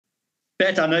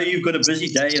Pat, I know you've got a busy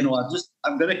day and all. This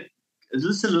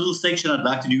is a little section I'd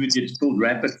like to do with you. It's called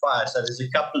Rapid Fire. So there's a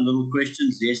couple of little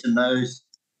questions, yes and no's.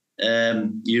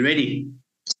 You ready?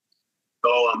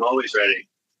 Oh, I'm always ready.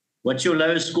 What's your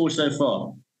lowest score so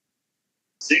far?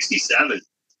 67.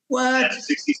 What? Yeah,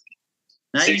 60.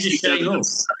 Now you're just showing off.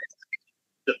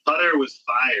 The putter was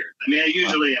fired. I mean, I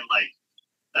usually am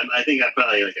like, I think I'm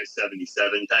probably like a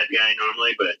 77 type guy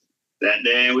normally, but that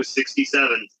day it was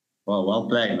 67. Well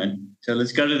played, man. So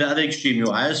let's go to the other extreme,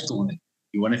 your highest score.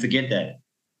 You want to forget that?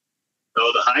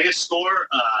 So the highest score,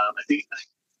 I think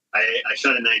I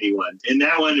shot a 91. In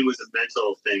that one, it was a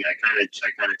mental thing. I kind of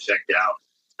checked out.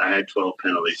 I had 12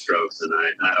 penalty strokes, and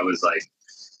I was like,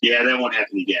 yeah, that won't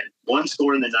happen again. One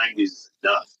score in the 90s is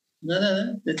enough.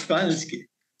 No, that's fine. That's good.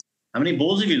 How many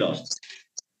balls have you lost?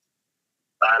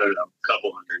 I don't know, a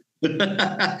couple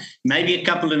hundred. Maybe a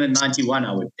couple in the 91,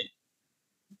 I would think.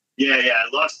 Yeah, I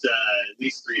lost at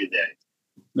least 3 today.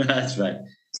 That's right.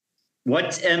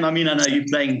 I know you're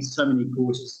playing so many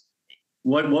courses.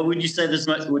 What would you say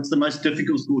what's the most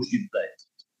difficult course you've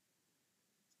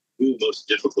played? Ooh, most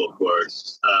difficult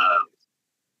course.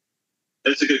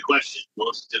 That's a good question.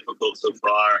 Most difficult so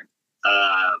far.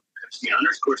 The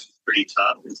honors course was pretty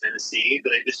tough in Tennessee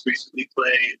that I just recently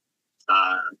played.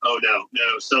 No,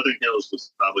 Southern Hills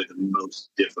was probably the most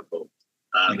difficult.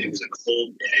 It was a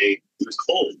cold day. It was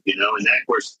cold, and that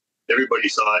course, everybody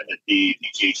saw it at the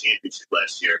PGA Championship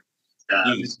last year.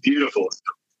 It was beautiful.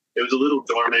 It was a little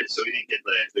dormant, so we didn't get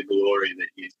the glory that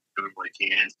you normally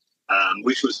can.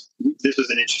 This was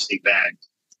an interesting fact.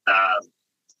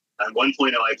 On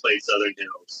 1.0, I played Southern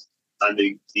Hills on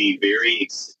the very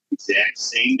exact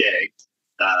same day.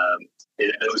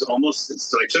 It was almost,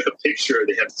 so I took a picture.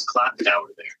 They have this clock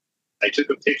tower there. I took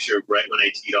a picture right when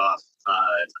I teed off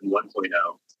on 1.0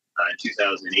 in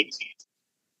 2018.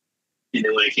 And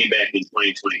then when I came back in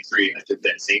 2023, I took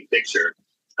that same picture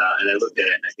and I looked at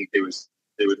it, and I think there was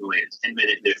only a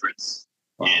 10-minute difference.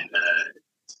 Wow.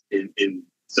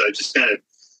 So just kind of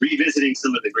revisiting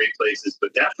some of the great places,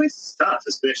 but that place is tough,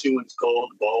 especially when it's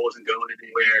cold. The ball wasn't going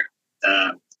anywhere.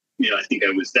 I think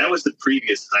that was the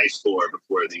previous high score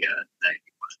before the 91.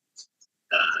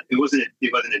 It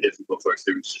wasn't a difficult course.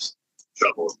 There was just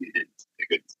trouble if you did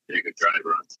a good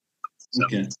driver on. So,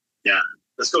 okay. Yeah,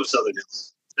 let's go Southern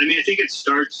Hills. I mean, I think it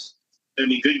starts.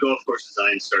 Good golf course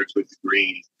design starts with the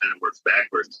green, kind of works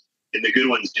backwards, and the good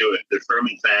ones do it. They're firm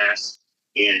and fast,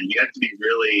 and you have to be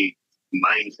really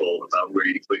mindful about where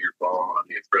you put your ball on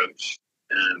the approach.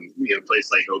 A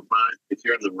place like Oakmont, if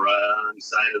you're on the wrong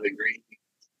side of the green,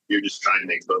 you're just trying to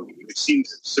make bogey, which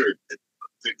seems absurd. A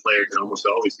good player can almost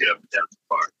always get up and down the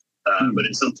par. But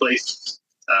in some places,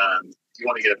 if you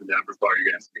want to get up and down for par,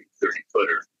 you're going to have to make a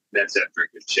 30-footer. That's after a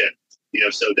good chip.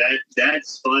 So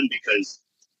that's fun because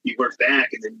you work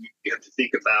back and then you have to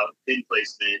think about pin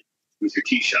placement with your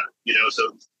tee shot.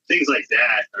 So things like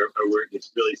that are where it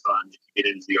gets really fun if you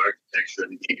get into the architecture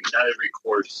of the game. Not every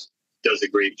course does a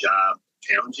great job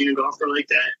challenging a golfer like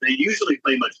that. And I usually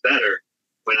play much better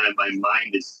when my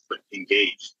mind is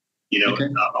engaged. Okay.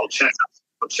 I'll check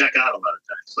out a lot of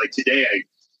times. Like today,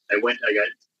 I was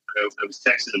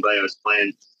texting somebody I was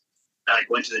playing. I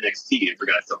went to the next tee and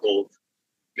forgot to hold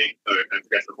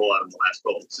out on the last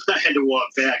hole. So I had to walk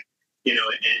back,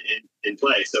 and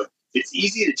play. So it's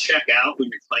easy to check out when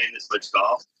you're playing this much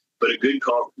golf, but a good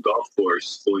golf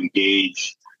course will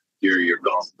engage your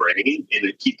golf brain and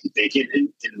it keeps you thinking,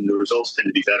 and the results tend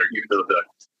to be better, even though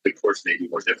the course may be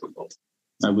more difficult.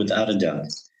 Without a doubt.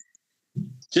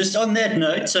 Just on that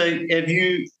note, so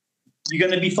you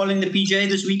going to be following the PGA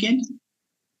this weekend?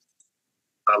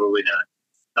 Probably not.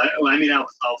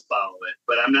 I'll follow it,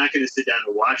 but I'm not going to sit down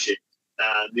and watch it.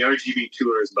 The RGV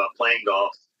Tour is about playing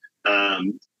golf,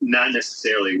 not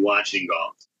necessarily watching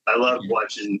golf. I love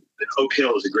watching. Oak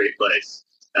Hill is a great place,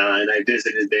 and I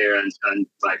visited there on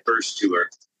my first tour.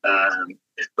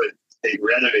 But they've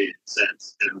renovated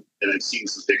since, and I've seen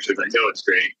some pictures. I know it's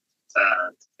great,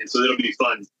 and so it'll be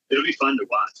fun. It'll be fun to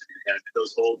watch.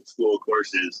 Those old school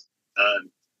courses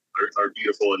are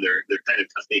beautiful, and they're kind of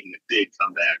making a big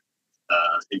comeback.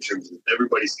 In terms of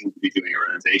everybody seems to be doing a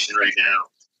renovation right now,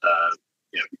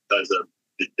 because of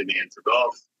the demand for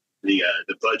golf. The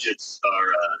budgets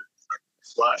are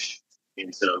flush,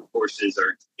 and so courses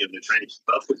are they're trying to keep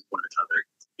up with one another.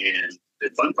 And the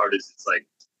fun part is it's like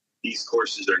these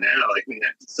courses are now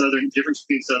that difference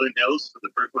between Southern Hills from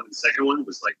the first one and the second one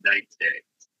was like night and day,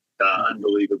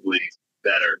 unbelievably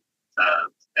better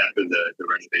after the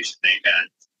renovation they had,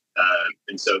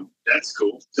 and so that's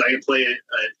cool. So I can play it.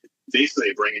 Basically,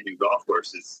 a brand new golf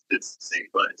course. It's the same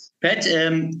place. Pat,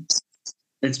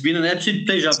 it's been an absolute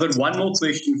pleasure. I've got one more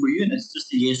question for you, and it's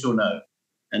just a yes or no.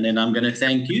 And then I'm going to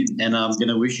thank you, and I'm going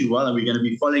to wish you well, and we're going to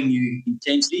be following you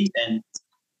intensely. And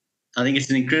I think it's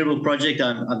an incredible project.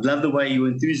 I love the way your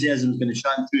enthusiasm is going to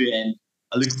shine through, and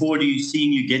I look forward to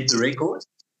seeing you get the record.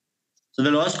 So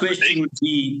the last question would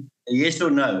be a yes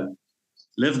or no.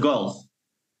 LIV Golf.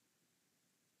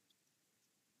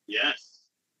 Yes.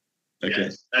 Okay.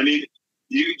 Yes. I mean,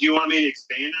 do you want me to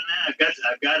expand on that?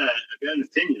 I've got an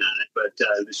opinion on it, but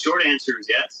the short answer is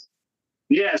yes.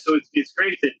 Yeah. So it's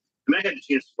great that I had the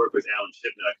chance to work with Alan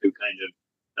Shipnuck, who kind of,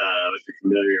 if you're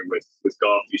familiar with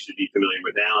golf, you should be familiar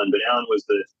with Alan. But Alan was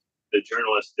the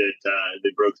journalist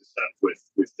that broke this up with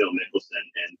Phil Mickelson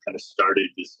and kind of started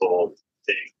this whole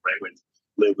thing right when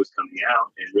LIV was coming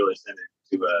out and really sent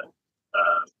it to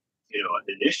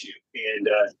an issue. And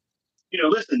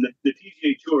listen, the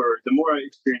PGA Tour, the more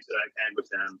experience that I've had with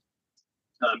them,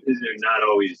 is they're not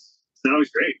always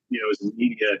great. As a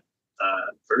media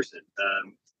person,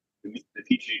 the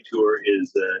PGA Tour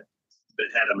is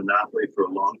had a monopoly for a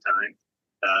long time,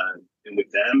 and with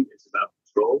them, it's about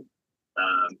control,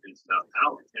 and it's about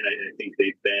power. And I think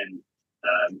they've been.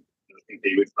 I think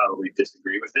they would probably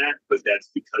disagree with that, but that's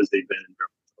because they've been in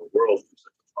the world for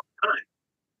such a long time.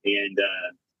 And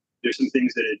there's some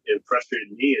things that have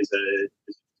frustrated me as a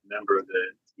member of the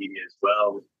media as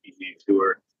well with the PGA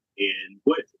Tour. And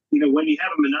when you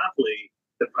have a monopoly,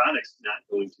 the product's not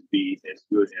going to be as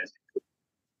good as it could,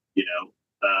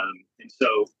 and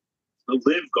so the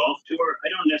LIV Golf Tour, I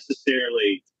don't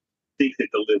necessarily think that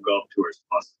the LIV Golf Tour is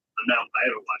awesome. I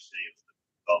haven't watched any of the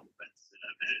golf events,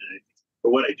 but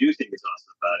what I do think is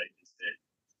awesome about it is that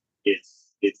it's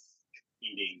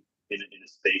competing in a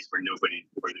space where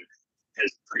there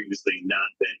has previously not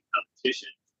been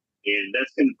competition, and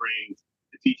that's going to bring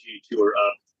the PGA Tour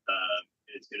up.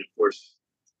 And it's going to force,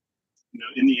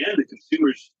 in the end, the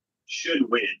consumers should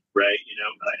win, right?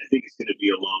 I think it's going to be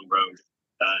a long road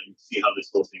and see how this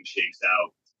whole thing shakes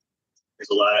out. There's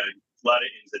a lot of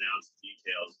ins and outs,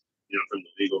 details, from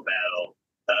the legal battle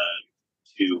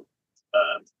to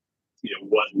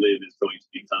what LIV is going to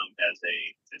become as a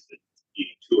PGA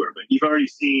Tour. But you've already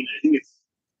seen. I think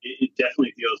it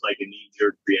definitely feels like a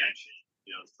knee-jerk reaction,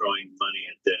 throwing money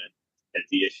at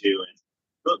the issue. And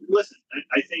but listen,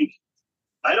 I think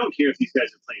I don't care if these guys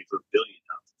are playing for $1 billion.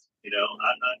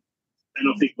 I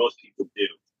don't think most people do.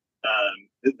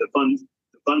 The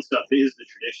fun stuff is the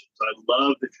tradition. So I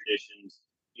love the traditions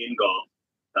in golf.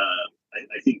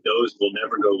 I think those will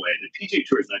never go away. The PGA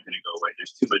Tour is not going to go away.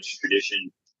 There's too much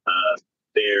tradition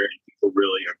there, and people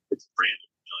really are. It's brand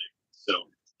familiar. So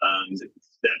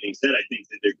that being said, I think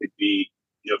that there could be.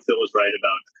 Phil was right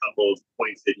about a couple of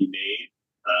points that he made,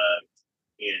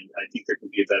 and I think there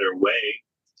could be a better way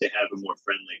to have a more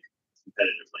friendly,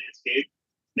 competitive landscape.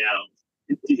 Now,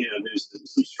 there's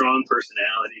some strong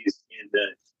personalities at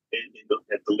the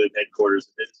LIV headquarters,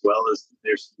 as well as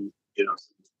there's some,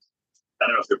 I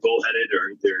don't know if they're bullheaded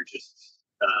or they're just,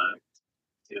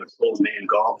 it's old man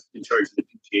golf in charge of the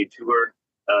PGA Tour.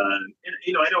 And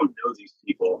I don't know these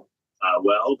people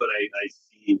well, but I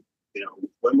see,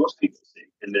 what most people see.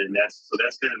 And then that's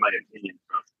kind of my opinion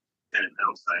from kind of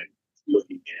outside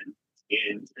looking in.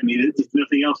 And I mean, if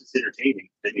nothing else, it's entertaining.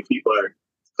 I mean, people are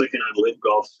clicking on LIV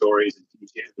Golf stories and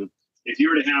PGA. If you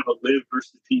were to have a LIV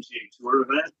versus PGA Tour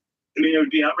event, I mean, it would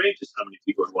be outrageous how many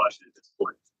people are watching at this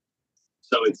point.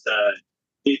 So it's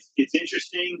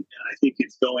interesting. I think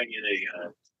it's going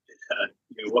in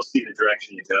we'll see the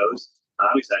direction it goes.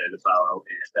 I'm excited to follow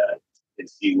and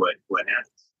see what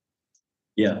happens.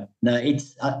 Yeah, no,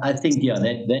 I think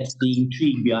that's the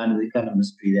intrigue behind the kind of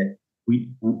mystery that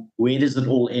where does it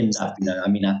all end up? I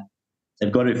mean,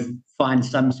 they've got to find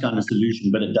some kind of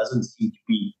solution, but it doesn't seem to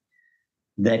be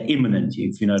that imminent.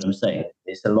 If you know what I'm saying,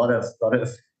 there's a lot of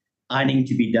ironing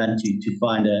to be done to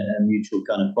find a mutual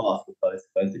kind of path for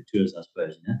both the tours, I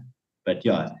suppose. But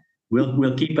yeah,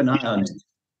 we'll keep an eye on it.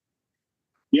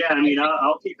 Yeah, I mean,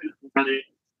 I'll keep an eye on it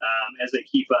as I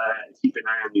keep an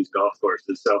eye on these golf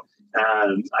courses. So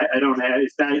I don't have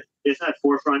it's not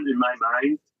forefront in my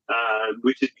mind,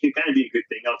 which can kind of be a good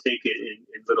thing. I'll take it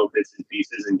in little bits and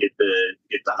pieces and get the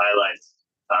highlights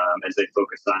as I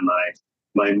focus on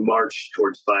my march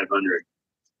towards 500.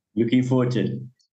 Looking forward to it.